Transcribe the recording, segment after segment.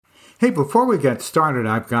Hey, before we get started,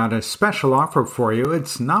 I've got a special offer for you.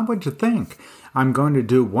 It's not what you think. I'm going to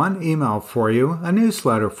do one email for you, a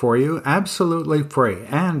newsletter for you, absolutely free,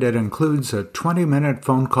 and it includes a 20-minute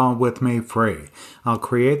phone call with me free. I'll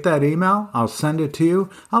create that email, I'll send it to you,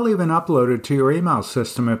 I'll even upload it to your email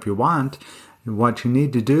system if you want. What you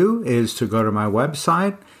need to do is to go to my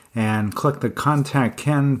website and click the Contact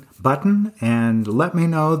Ken button and let me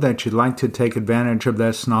know that you'd like to take advantage of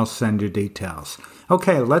this, and I'll send you details.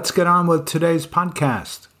 Okay, let's get on with today's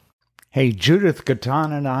podcast. Hey, Judith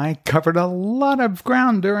Gatton and I covered a lot of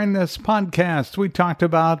ground during this podcast. We talked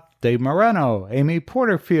about Dave Moreno, Amy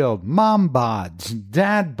Porterfield, Mom Bods,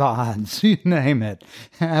 Dad Bods, you name it.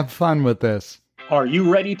 Have fun with this. Are you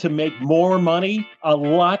ready to make more money? A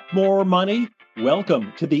lot more money?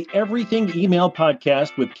 Welcome to the Everything Email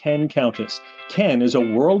Podcast with Ken Countess. Ken is a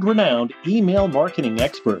world-renowned email marketing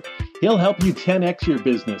expert. He'll help you 10x your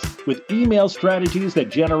business with email strategies that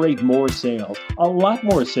generate more sales, a lot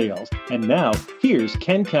more sales. And now, here's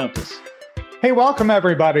Ken Countess. Hey, welcome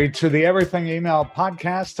everybody to the Everything Email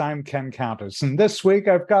Podcast. I'm Ken Countess, and this week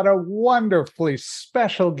I've got a wonderfully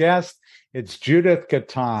special guest. It's Judith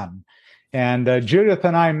Gatton. And Judith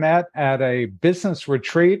and I met at a business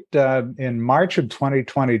retreat in March of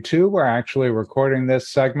 2022. We're actually recording this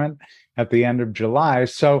segment at the end of July.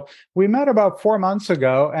 So we met about 4 months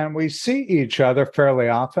ago, and we see each other fairly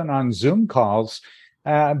often on Zoom calls.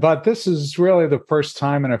 But this is really the first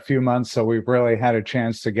time in a few months that we've really had a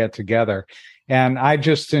chance to get together. And I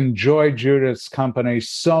just enjoyed Judith's company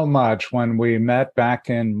so much when we met back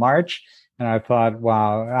in March. And I thought,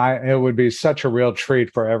 wow, it would be such a real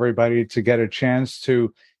treat for everybody to get a chance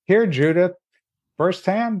to hear Judith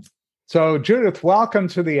firsthand. So, Judith, welcome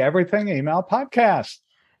to the Everything Email Podcast.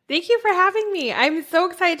 Thank you for having me. I'm so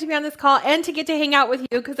excited to be on this call and to get to hang out with you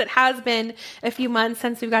because it has been a few months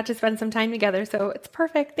since we've got to spend some time together. So it's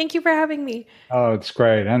perfect. Thank you for having me. Oh, it's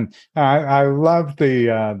great. And I love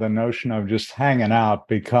the notion of just hanging out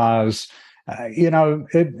because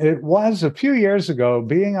it was a few years ago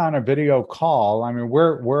being on a video call. I mean,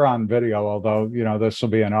 we're on video, although, this will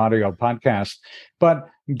be an audio podcast, but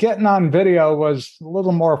getting on video was a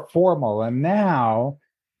little more formal. And now,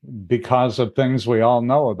 because of things we all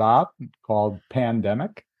know about called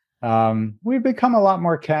pandemic, we've become a lot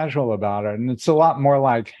more casual about it. And it's a lot more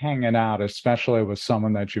like hanging out, especially with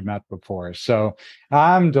someone that you've met before. So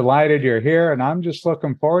I'm delighted you're here, and I'm just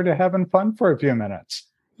looking forward to having fun for a few minutes.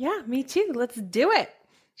 Yeah, me too. Let's do it.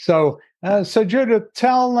 So Judith,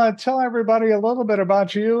 tell everybody a little bit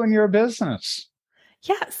about you and your business.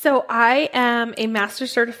 Yeah, so I am a master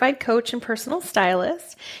certified coach and personal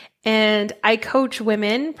stylist, and I coach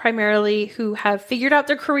women primarily who have figured out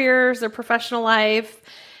their careers, their professional life,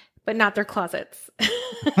 but not their closets.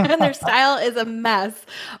 And their style is a mess,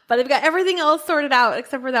 but they've got everything else sorted out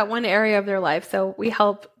except for that one area of their life. So we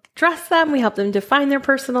help dress them. We help them define their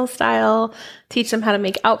personal style, teach them how to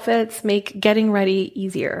make outfits, make getting ready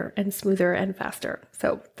easier and smoother and faster.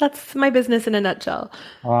 So that's my business in a nutshell.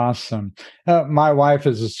 Awesome. My wife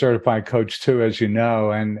is a certified coach too, as you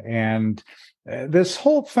know, and this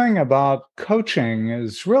whole thing about coaching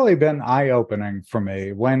has really been eye-opening for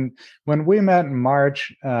me. When we met in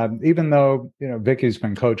March, even though Vicky's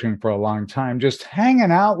been coaching for a long time, just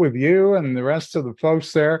hanging out with you and the rest of the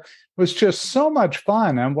folks there was just so much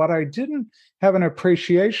fun. And what I didn't have an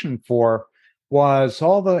appreciation for was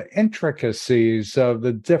all the intricacies of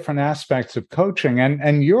the different aspects of coaching.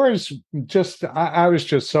 And yours I was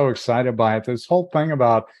just so excited by it. This whole thing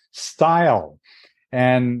about style.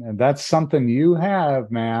 And that's something you have,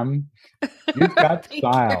 ma'am. You've got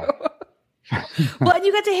style. Well, and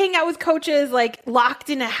you got to hang out with coaches like locked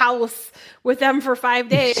in a house with them for 5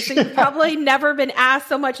 days. So you've probably never been asked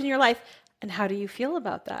so much in your life. And how do you feel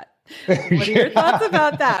about that? What are your thoughts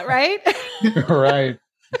about that, right?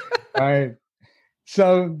 Right.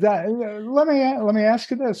 So let me ask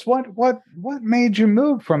you this: what made you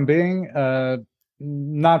move from being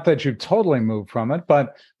not that you totally moved from it,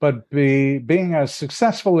 but being a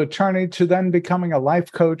successful attorney to then becoming a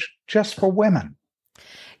life coach just for women?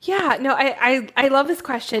 Yeah, no, I love this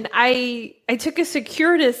question. I took a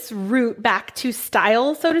circuitous route back to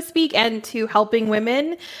style, so to speak, and to helping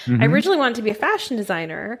women. Mm-hmm. I originally wanted to be a fashion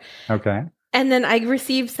designer. Okay. And then I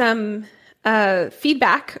received some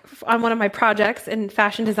feedback on one of my projects in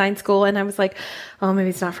fashion design school. And I was like, oh, maybe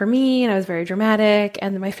it's not for me. And I was very dramatic.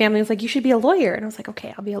 And then my family was like, you should be a lawyer. And I was like,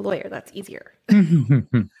 okay, I'll be a lawyer. That's easier.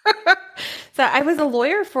 So I was a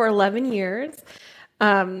lawyer for 11 years.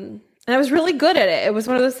 And I was really good at it. It was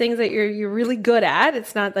one of those things that you're really good at.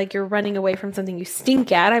 It's not like you're running away from something you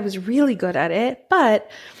stink at. I was really good at it. But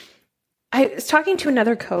I was talking to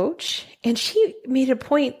another coach, and she made a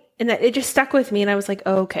point And that it just stuck with me. And I was like,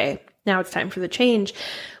 oh, okay, now it's time for the change,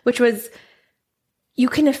 which was you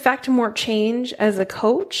can affect more change as a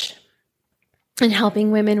coach in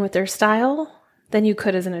helping women with their style than you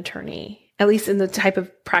could as an attorney, at least in the type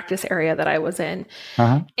of practice area that I was in.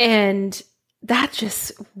 And that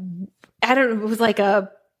just, I don't know, it was like a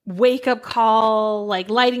wake up call, like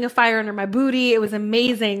lighting a fire under my booty. It was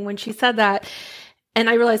amazing when she said that. And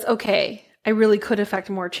I realized, okay, I really could affect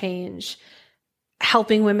more change,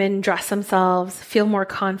 helping women dress themselves, feel more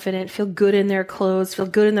confident, feel good in their clothes, feel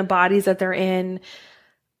good in the bodies that they're in.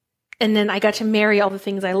 And then I got to marry all the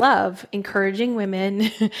things I love, encouraging women,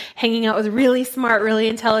 hanging out with really smart, really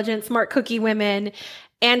intelligent, smart cookie women,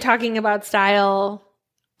 and talking about style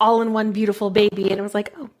all in one beautiful baby. And it was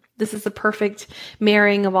like, oh, this is the perfect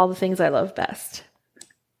marrying of all the things I love best.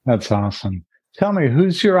 That's awesome. Tell me,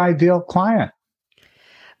 who's your ideal client?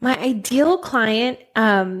 My ideal client,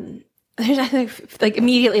 there's like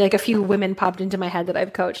immediately like a few women popped into my head that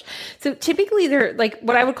I've coached. So typically they're like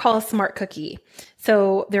what I would call a smart cookie.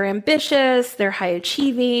 So they're ambitious, they're high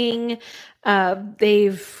achieving,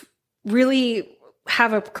 they've really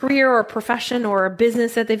have a career or a profession or a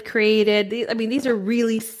business that they've created. These are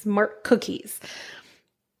really smart cookies.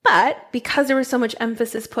 But because there was so much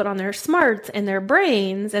emphasis put on their smarts and their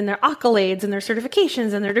brains and their accolades and their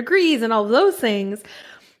certifications and their degrees and all of those things,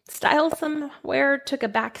 style somewhere took a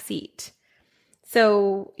back seat.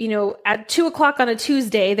 So, at 2:00 on a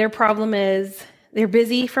Tuesday, their problem is they're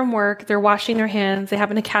busy from work, they're washing their hands, they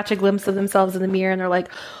happen to catch a glimpse of themselves in the mirror, and they're like,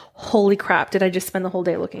 holy crap, did I just spend the whole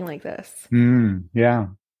day looking like this? Yeah.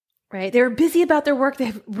 Right? They're busy about their work. They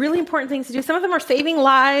have really important things to do. Some of them are saving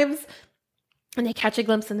lives, and they catch a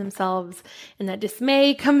glimpse of themselves, and that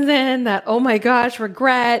dismay comes in, that, oh my gosh,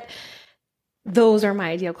 regret. Those are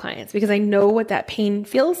my ideal clients because I know what that pain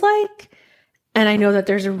feels like. And I know that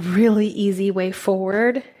there's a really easy way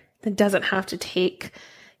forward that doesn't have to take,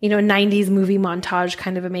 90s movie montage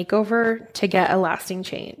kind of a makeover to get a lasting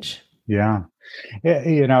change. Yeah.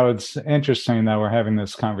 It's interesting that we're having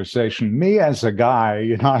this conversation. Me as a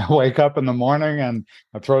guy, I wake up in the morning and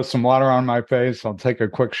I throw some water on my face. I'll take a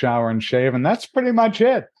quick shower and shave, and that's pretty much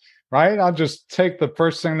it, right? I'll just take the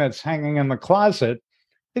first thing that's hanging in the closet.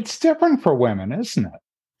 It's different for women, isn't it?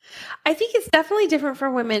 I think it's definitely different for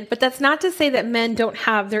women, but that's not to say that men don't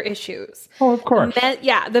have their issues. Oh, of course.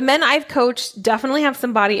 The men I've coached definitely have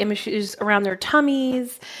some body image issues around their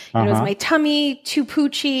tummies. Is my tummy too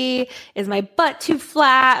poochy? Is my butt too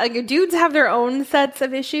flat? Like, dudes have their own sets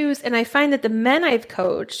of issues. And I find that the men I've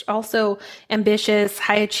coached, also ambitious,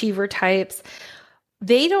 high achiever types,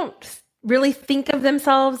 they don't really think of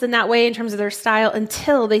themselves in that way in terms of their style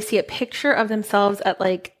until they see a picture of themselves at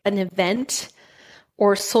like an event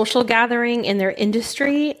or social gathering in their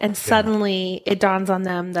industry, and suddenly it dawns on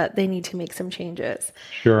them that they need to make some changes.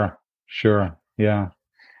 Sure. Yeah.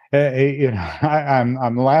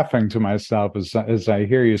 I'm laughing to myself as I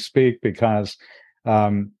hear you speak because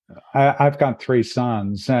I've got 3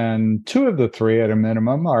 sons, and 2 of the 3 at a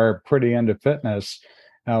minimum are pretty into fitness.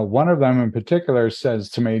 One of them in particular says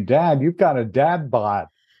to me, "Dad, you've got a dad bod."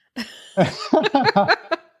 And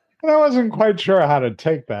I wasn't quite sure how to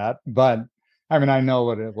take that, but I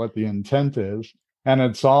know what the intent is, and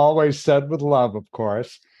it's always said with love, of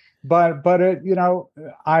course. But it,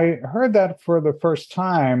 I heard that for the first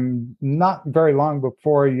time not very long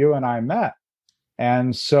before you and I met.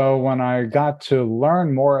 And so when I got to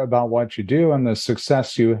learn more about what you do and the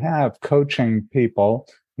success you have coaching people,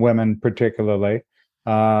 women particularly,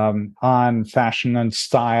 on fashion and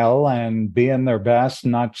style and being their best,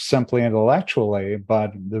 not simply intellectually,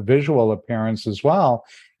 but the visual appearance as well,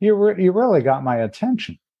 you really got my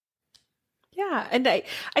attention. Yeah. And I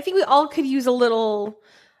think we all could use a little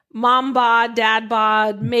mom bod, dad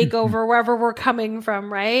bod makeover wherever we're coming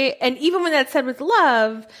from, right? And even when that's said with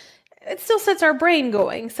love, it still sets our brain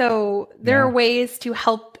going. So there are ways to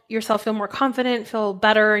help yourself feel more confident, feel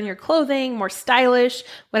better in your clothing, more stylish,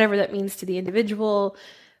 whatever that means to the individual,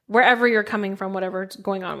 wherever you're coming from, whatever's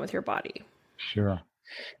going on with your body. Sure.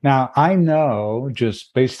 Now, I know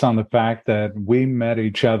just based on the fact that we met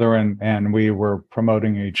each other and we were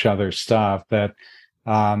promoting each other's stuff that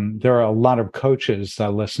there are a lot of coaches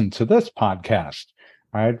that listen to this podcast.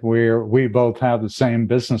 Right, we both have the same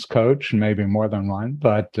business coach, maybe more than one,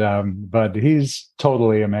 but he's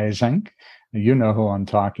totally amazing. You know who I'm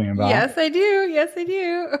talking about. Yes, I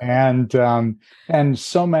do. And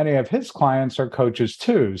so many of his clients are coaches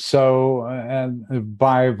too. So and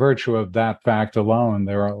by virtue of that fact alone,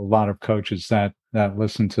 there are a lot of coaches that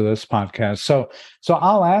listen to this podcast. So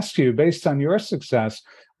I'll ask you, based on your success,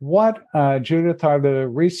 what, Judith, are the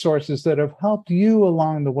resources that have helped you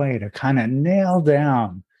along the way to kind of nail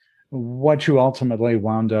down what you ultimately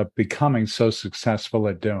wound up becoming so successful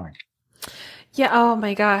at doing. Yeah. Oh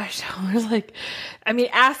my gosh. I was like,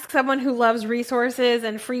 ask someone who loves resources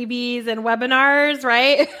and freebies and webinars,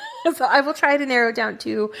 right? So I will try to narrow it down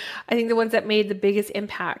to, I think, the ones that made the biggest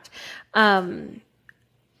impact.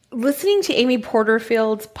 Listening to Amy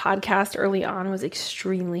Porterfield's podcast early on was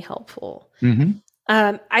extremely helpful. Mm-hmm.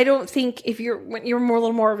 I don't think when you're a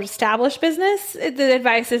little more of an established business, the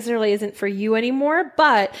advice necessarily isn't for you anymore.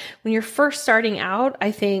 But when you're first starting out,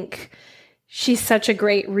 I think she's such a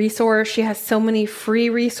great resource. She has so many free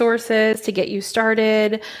resources to get you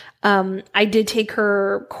started. I did take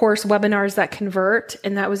her course, Webinars That Convert,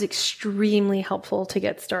 and that was extremely helpful to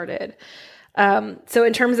get started. So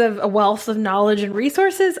in terms of a wealth of knowledge and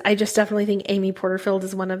resources, I just definitely think Amy Porterfield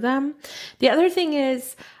is one of them. The other thing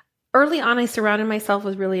is, early on, I surrounded myself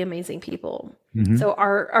with really amazing people. Mm-hmm. So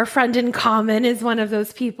our friend in common is one of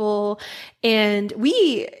those people. And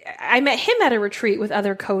I met him at a retreat with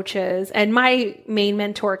other coaches and my main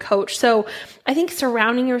mentor coach. So I think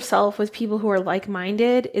surrounding yourself with people who are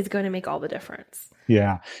like-minded is going to make all the difference.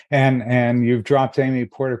 Yeah. And you've dropped Amy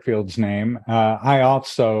Porterfield's name. I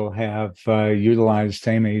also have utilized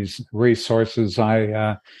Amy's resources.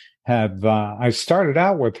 I started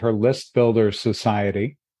out with her List Builder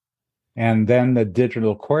Society, and then the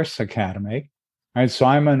Digital Course Academy. Right, so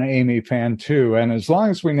I'm an Amy fan too. And as long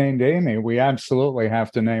as we named Amy, we absolutely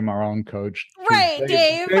have to name our own coach. Right,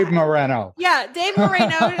 Dave. Dave Moreno. Yeah, Dave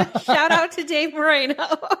Moreno. Shout out to Dave Moreno.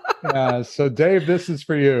 Yeah, so Dave, this is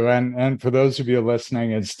for you. And for those of you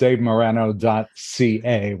listening, it's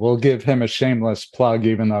davemoreno.ca. We'll give him a shameless plug,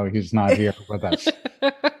 even though he's not here with us.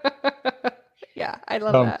 Yeah, I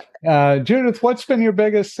love that. Judith, what's been your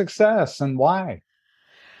biggest success and why?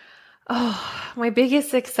 Oh, my biggest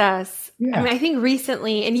success. Yeah. I think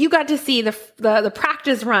recently, and you got to see the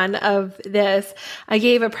practice run of this. I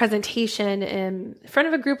gave a presentation in front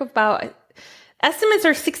of a group of about, estimates are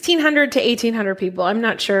 1,600 to 1,800 people. I'm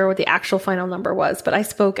not sure what the actual final number was, but I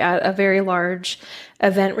spoke at a very large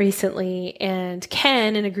event recently, and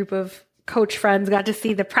Ken and a group of coach friends got to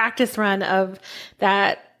see the practice run of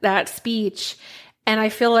that speech. And I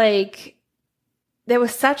feel like there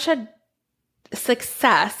was such a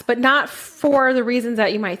success, but not for the reasons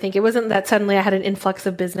that you might think. It wasn't that suddenly I had an influx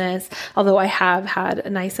of business, although I have had a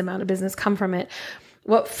nice amount of business come from it.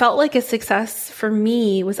 What felt like a success for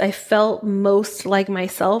me was I felt most like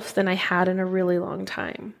myself than I had in a really long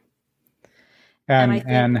time.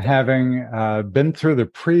 And having been through the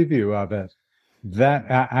preview of it,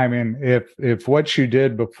 if what you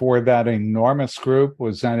did before that enormous group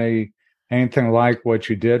was anything like what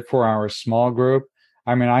you did for our small group,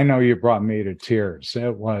 I know you brought me to tears.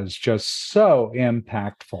 It was just so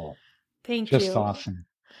impactful. Thank you. Just awesome.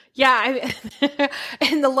 Yeah.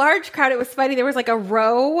 In the large crowd, it was funny. There was like a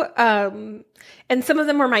row, and some of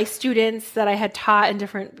them were my students that I had taught in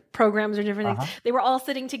different programs or different things. They were all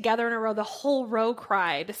sitting together in a row. The whole row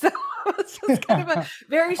cried. So it was just kind of a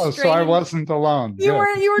very strange. So I wasn't alone. You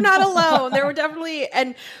were not alone. There were definitely,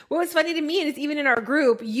 and what was funny to me is even in our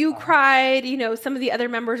group, you cried, some of the other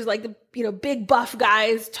members, like the, big buff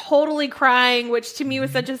guys totally crying, which to me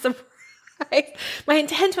was such a surprise. My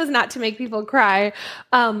intent was not to make people cry.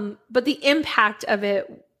 But the impact of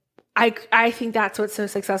it, I think that's what's so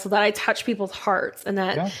successful, that I touch people's hearts and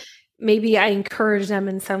that maybe I encourage them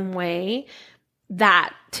in some way.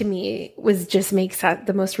 That to me makes that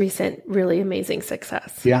the most recent really amazing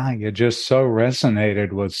success. Yeah, you just so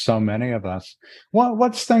resonated with so many of us.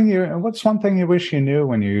 What's one thing you wish you knew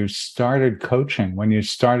when you started coaching, when you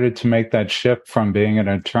started to make that shift from being an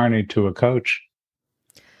attorney to a coach?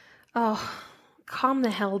 Oh, calm the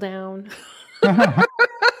hell down.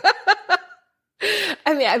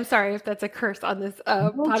 I'm sorry if that's a curse on this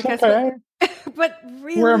podcast, okay. but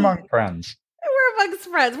really, we're among friends. We're amongst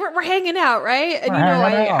friends. We're hanging out, right? And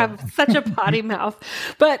I have such a potty mouth,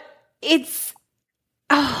 but if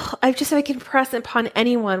I can press upon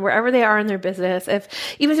anyone, wherever they are in their business,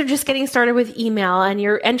 even if they're just getting started with email and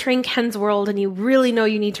you're entering Ken's world and you really know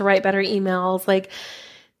you need to write better emails,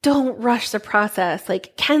 don't rush the process.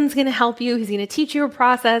 Ken's going to help you. He's going to teach you a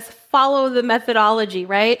process, follow the methodology,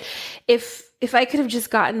 right? If I could have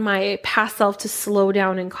just gotten my past self to slow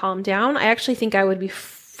down and calm down, I actually think I would be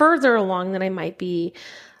further along than I might be,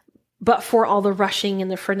 but for all the rushing and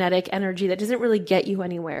the frenetic energy that doesn't really get you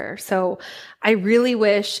anywhere. So I really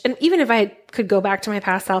wish, and even if I could go back to my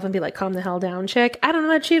past self and be like, calm the hell down, chick, I don't know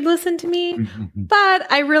that she'd listen to me,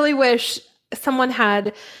 but I really wish someone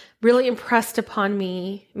had really impressed upon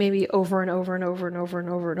me, maybe over and over and over and over and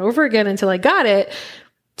over and over again until I got it,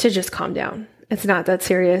 to just calm down. It's not that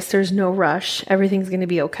serious. There's no rush. Everything's going to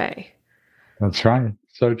be okay. That's right.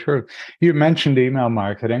 So true. You mentioned email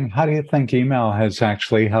marketing. How do you think email has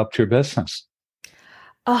actually helped your business?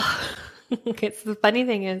 Oh, okay. So the funny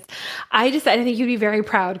thing is, I think you'd be very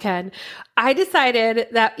proud, Ken. I decided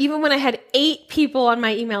that even when I had 8 people on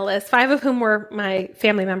my email list, 5 of whom were my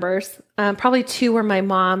family members, probably 2 were my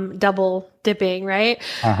mom, double dipping, right?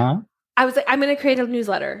 Uh-huh. I was like, I'm going to create a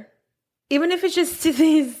newsletter. Even if it's just to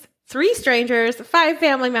these 3 strangers, 5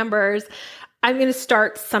 family members, I'm going to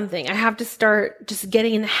start something. I have to start just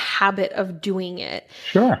getting in the habit of doing it.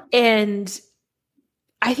 Sure. And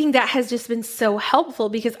I think that has just been so helpful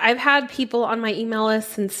because I've had people on my email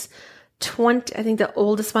list since I think the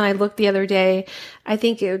oldest one I looked the other day, I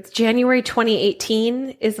think it was January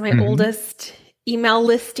 2018 is my oldest email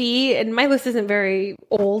listee. And my list isn't very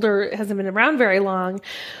old or hasn't been around very long,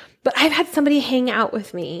 but I've had somebody hang out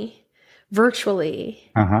with me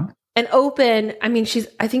virtually and open. I mean,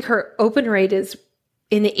 I think her open rate is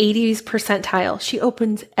in the 80s percentile. She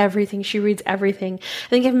opens everything. She reads everything. I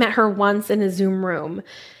think I've met her once in a Zoom room.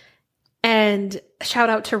 And shout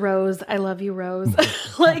out to Rose. I love you, Rose.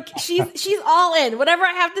 Like she's all in. Whatever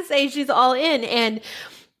I have to say, she's all in. And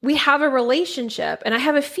we have a relationship. And I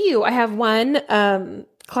have a few. I have one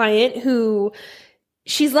client who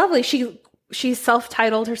she's lovely. She's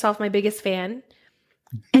self-titled herself my biggest fan.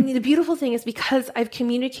 And the beautiful thing is because I've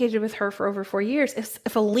communicated with her for over 4 years,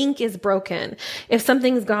 if a link is broken, if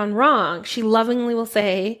something's gone wrong, she lovingly will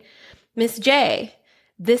say, Miss J,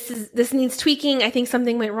 this needs tweaking. I think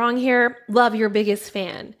something went wrong here. Love, your biggest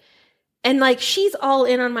fan. And like, she's all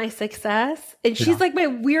in on my success. And she's like my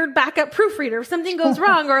weird backup proofreader. If something goes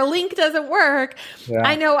wrong or a link doesn't work,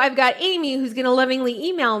 I know I've got Amy who's going to lovingly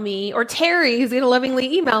email me, or Terry who's going to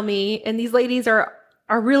lovingly email me. And these ladies are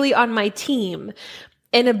really on my team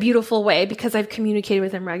in a beautiful way because I've communicated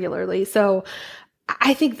with them regularly. So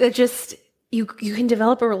I think that just, you can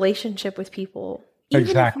develop a relationship with people.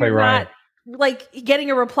 Exactly right. Not, like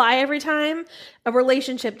getting a reply every time, a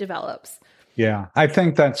relationship develops. Yeah. I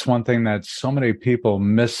think that's one thing that so many people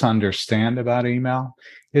misunderstand about email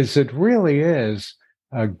is it really is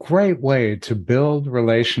a great way to build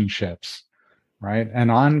relationships. Right? An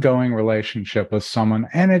ongoing relationship with someone.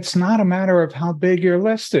 And it's not a matter of how big your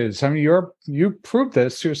list is. I mean, you proved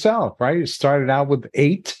this yourself, right? You started out with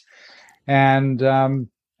 8 and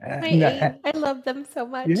I love them so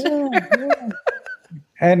much. Yeah.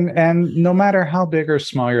 And no matter how big or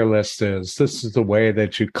small your list is, this is the way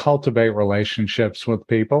that you cultivate relationships with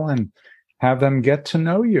people and have them get to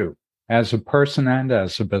know you as a person and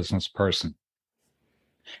as a business person.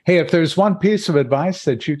 Hey, if there's one piece of advice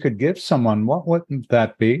that you could give someone, what would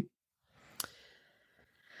that be?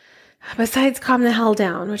 Besides calm the hell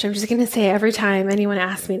down, which I'm just going to say every time anyone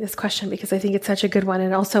asks me this question because I think it's such a good one.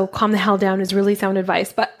 And also calm the hell down is really sound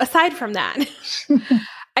advice. But aside from that,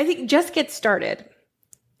 I think just get started.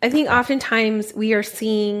 I think oftentimes we are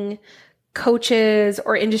seeing coaches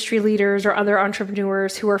or industry leaders or other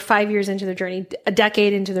entrepreneurs who are 5 years into their journey, a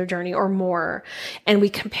decade into their journey or more. And we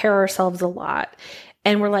compare ourselves a lot.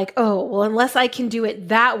 And we're like, oh, well, unless I can do it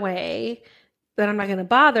that way, then I'm not going to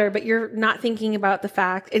bother. But you're not thinking about the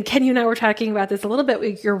fact, and Ken, you and I were talking about this a little bit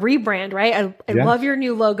with your rebrand, right? I love your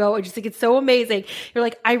new logo. I just think it's so amazing. You're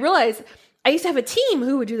like, I realize I used to have a team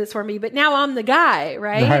who would do this for me, but now I'm the guy,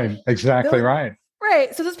 right? Right, exactly right.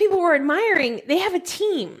 Right. So those people we're admiring, they have a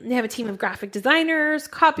team. They have a team of graphic designers,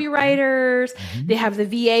 copywriters. They have the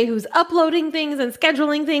VA who's uploading things and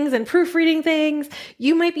scheduling things and proofreading things.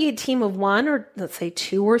 You might be a team of 1 or let's say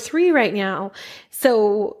 2 or 3 right now.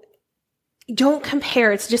 So don't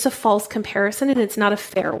compare. It's just a false comparison and it's not a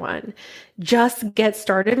fair one. Just get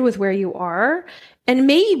started with where you are. And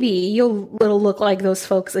maybe it'll look like those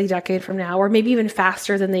folks a decade from now, or maybe even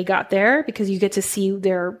faster than they got there because you get to see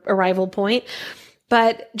their arrival point.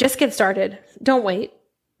 But just get started. Don't wait.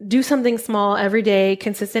 Do something small every day,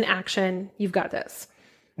 consistent action. You've got this.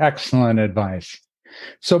 Excellent advice.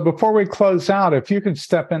 So before we close out, if you could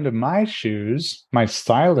step into my shoes, my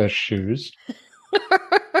stylish shoes,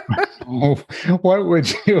 what would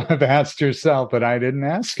you have asked yourself that I didn't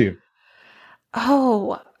ask you?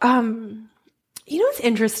 Oh, you know what's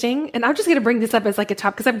interesting? And I'm just going to bring this up as like a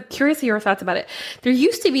top because I'm curious of your thoughts about it. There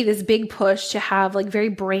used to be this big push to have like very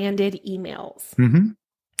branded emails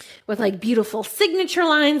with like beautiful signature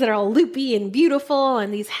lines that are all loopy and beautiful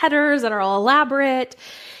and these headers that are all elaborate.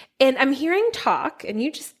 And I'm hearing talk, and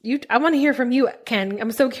I want to hear from you, Ken.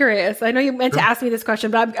 I'm so curious. I know you meant to ask me this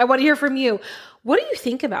question, but I want to hear from you. What do you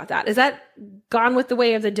think about that? Is that gone with the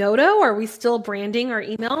way of the dodo? Or are we still branding our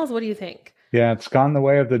emails? What do you think? Yeah, it's gone the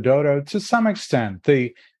way of the dodo to some extent.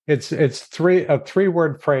 It's a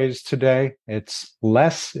 3-word phrase today. It's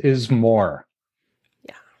less is more.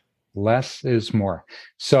 Yeah. Less is more.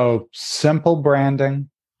 So simple branding,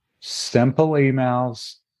 simple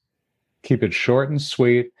emails, keep it short and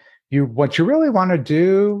sweet. What you really want to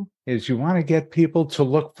do is you want to get people to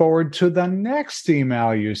look forward to the next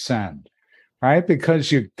email you send, right?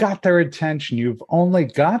 Because you got their attention. You've only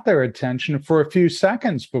got their attention for a few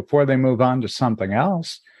seconds before they move on to something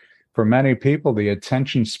else. For many people, the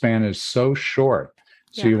attention span is so short.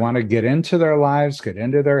 So you want to get into their lives, get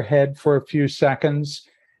into their head for a few seconds,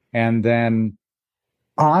 and then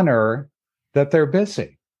honor that they're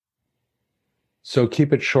busy. So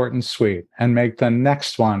keep it short and sweet and make the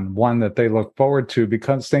next one that they look forward to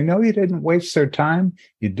because they know you didn't waste their time.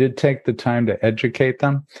 You did take the time to educate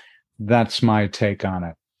them. That's my take on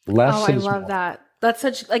it. Less is more. I love that.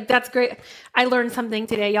 That's great. I learned something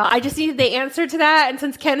today, y'all. I just needed the answer to that. And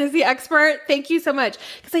since Ken is the expert, thank you so much.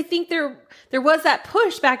 Because I think there was that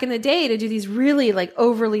push back in the day to do these really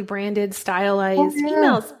overly branded, stylized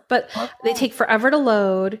emails, but they take forever to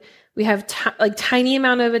load. We have tiny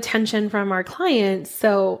amount of attention from our clients.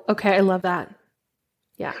 So, okay, I love that.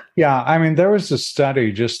 Yeah. Yeah. I mean, there was a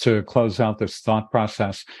study, just to close out this thought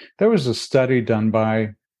process, there was a study done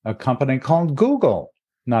by a company called Google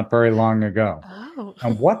not very long ago. Oh.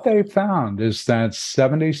 And what they found is that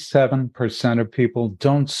 77% of people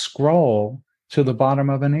don't scroll to the bottom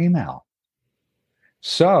of an email.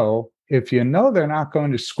 So if you know they're not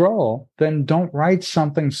going to scroll, then don't write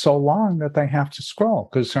something so long that they have to scroll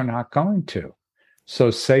because they're not going to.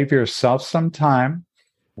 So save yourself some time,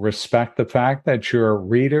 respect the fact that your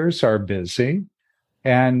readers are busy,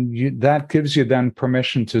 and that gives you then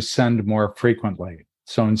permission to send more frequently.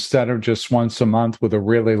 So instead of just once a month with a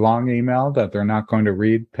really long email that they're not going to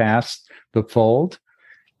read past the fold,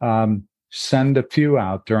 send a few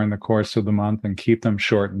out during the course of the month and keep them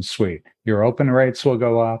short and sweet. Your open rates will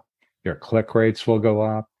go up. Your click rates will go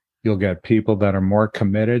up. You'll get people that are more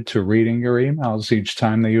committed to reading your emails each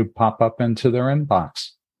time that you pop up into their inbox.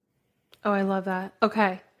 Oh, I love that.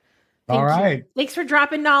 Okay. All right. You. Thanks for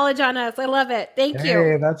dropping knowledge on us. I love it. Thank you.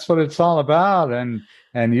 Hey, that's what it's all about. And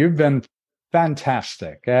you've been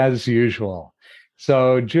fantastic, as usual.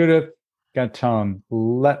 So, Judith Gatton,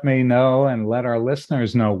 let me know and let our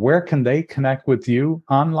listeners know, where can they connect with you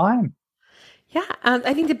online? Yeah,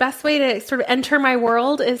 I think the best way to sort of enter my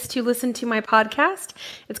world is to listen to my podcast.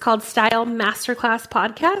 It's called Style Masterclass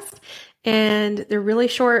Podcast. And they're really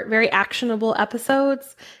short, very actionable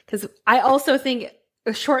episodes. Because I also think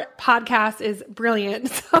a short podcast is brilliant.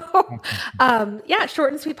 So,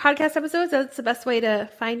 short and sweet podcast episodes. That's the best way to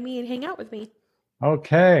find me and hang out with me.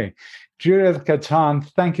 Okay. Judith Gatton,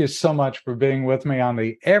 thank you so much for being with me on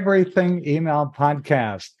the Everything Email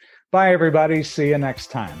Podcast. Bye, everybody. See you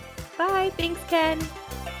next time. Bye. Thanks, Ken.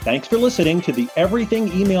 Thanks for listening to the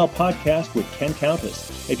Everything Email Podcast with Ken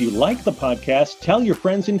Countess. If you like the podcast, tell your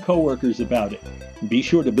friends and coworkers about it. Be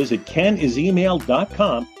sure to visit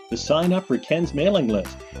kenisemail.com to sign up for Ken's mailing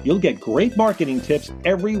list. You'll get great marketing tips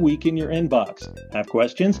every week in your inbox. Have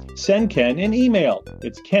questions? Send Ken an email.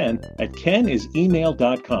 It's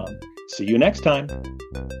ken@kenisemail.com. See you next time.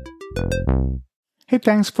 Hey,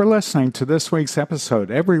 thanks for listening to this week's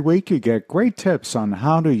episode. Every week you get great tips on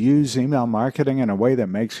how to use email marketing in a way that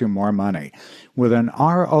makes you more money. With an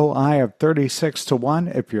ROI of 36 to 1,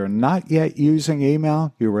 if you're not yet using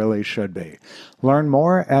email, you really should be. Learn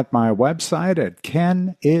more at my website at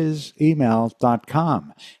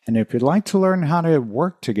kenisemail.com. And if you'd like to learn how to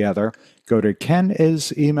work together, go to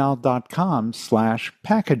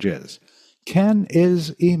kenisemail.com/packages.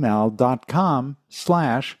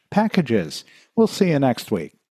 kenisemail.com/packages. We'll see you next week.